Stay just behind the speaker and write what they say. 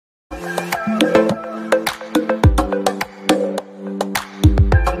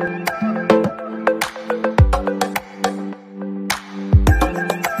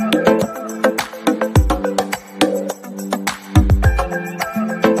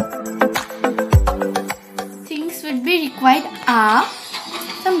required are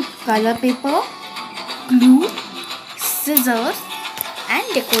some color paper, glue, scissors and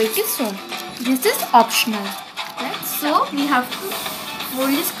decorative foam. This is optional. Right? So we have to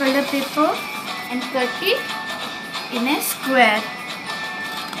fold this color paper and cut it in a square.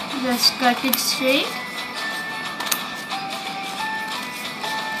 Just cut it straight.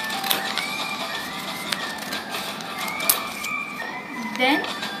 Then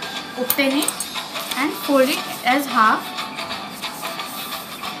open it and fold it as half.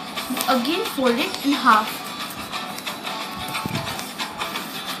 Again fold it in half,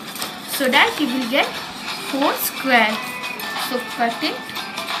 so that you will get 4 squares. So cut it.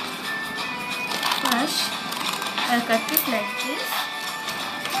 First I'll cut it like this,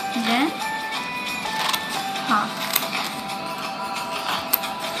 then half.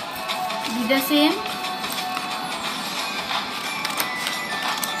 Do the same.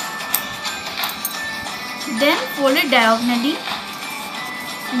 Then fold it diagonally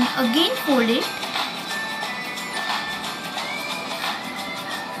and again fold it.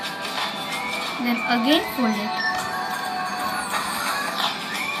 Then again fold it.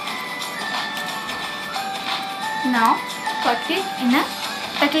 Now cut it in a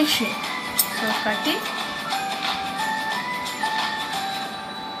petal shape. So cut it.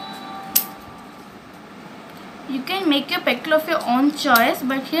 You can make a petal of your own choice,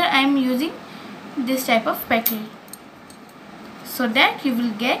 but here I am using this type of petal, so that you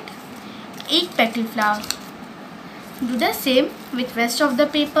will get 8 petal flower. Do the same with rest of the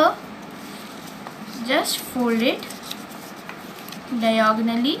paper. Just fold it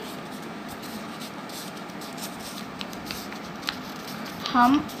diagonally.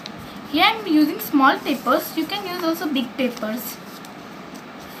 Here I am using small papers. You can use also big papers.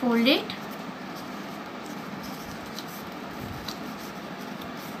 Fold it.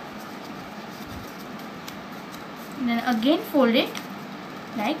 Then again fold it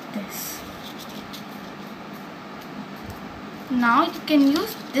like this. Now you can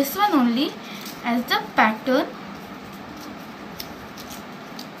use this one only as the pattern,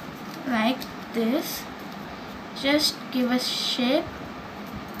 like this. Just give a shape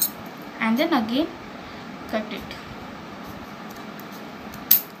and then again cut it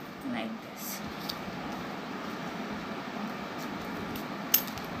like this.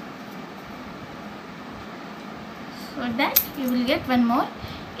 So that you will get one more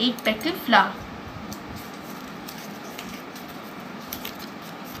 8 petal flower.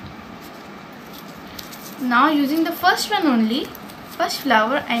 Now using the first one only, first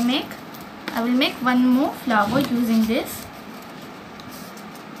flower I will make one more flower using this.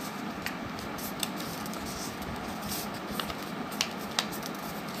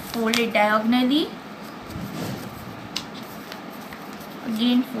 Fold it diagonally.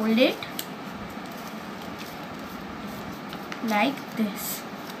 Again fold it like this.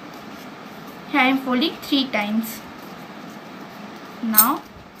 Here I am folding 3 times. Now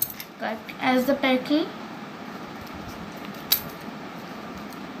cut as the petal.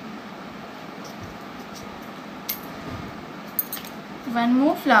 One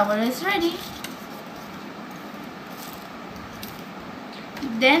more flower is ready.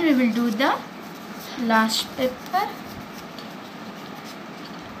 Then we will do the last paper.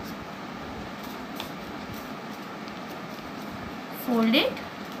 Fold it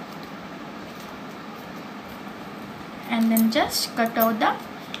and then just cut out the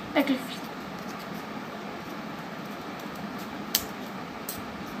petal.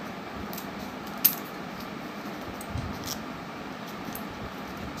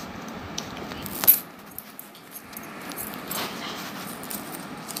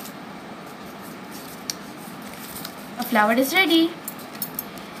 A flower is ready.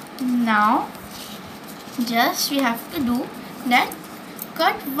 Now just we have to do that.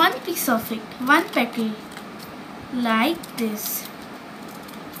 Cut one piece of it, one petal like this.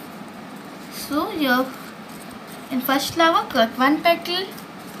 So here in first flower cut one petal,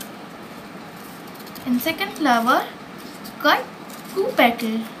 in second flower cut 2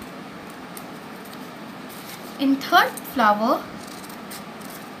 petals, in third flower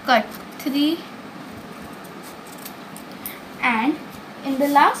cut 3, and in the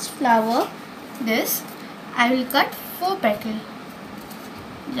last flower this I will cut 4 petals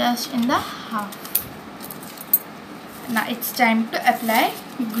just in the half. Now it's time to apply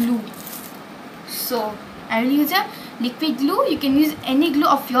glue. So I will use a liquid glue. You can use any glue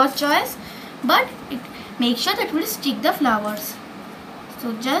of your choice, but make sure that it will stick the flowers.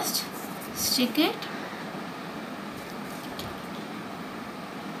 So just stick it.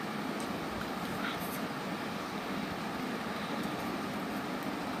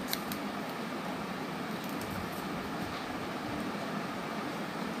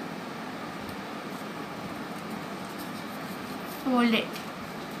 Hold it.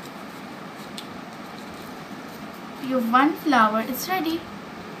 Your one flower is ready.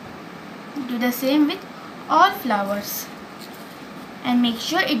 Do the same with all flowers and make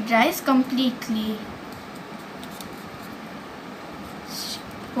sure it dries completely.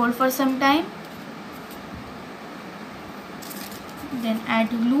 Hold for some time. Then add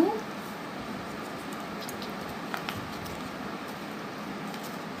glue.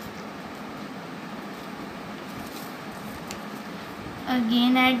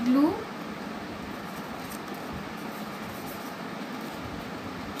 Again add glue.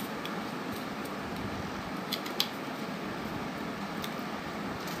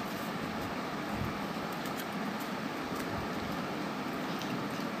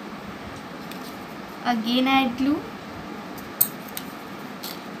 Again add glue.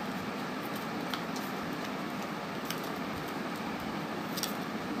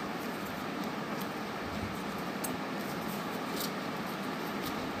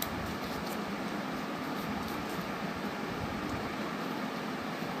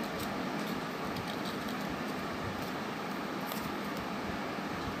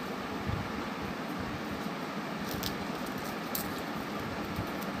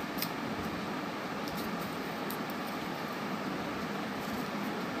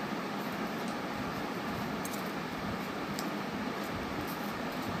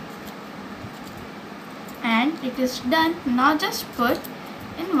 And it is done. Now just put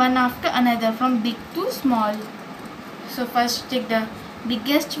in one after another from big to small. So first take the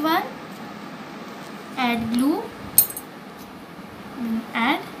biggest one, add glue, and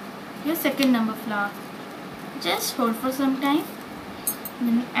add your second number flower. Just hold for some time,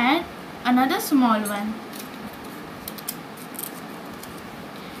 then add another small one.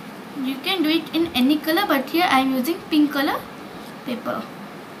 You can do it in any color, but here I am using pink color paper.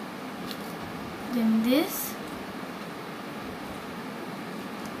 Then this,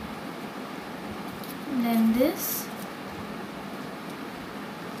 then this,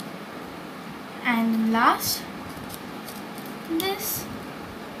 and last this.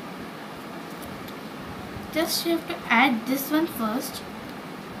 Just you have to add this one first.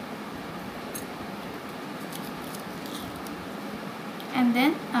 And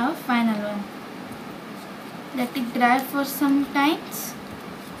then our final one. Let it dry for some times.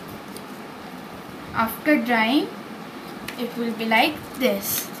 After drying, it will be like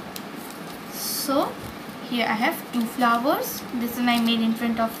this. So here I have two flowers. This one I made in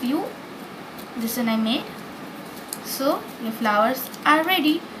front of you. This one I made. So your flowers are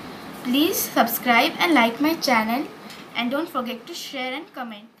ready. Please subscribe and like my channel, and don't forget to share and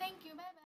comment.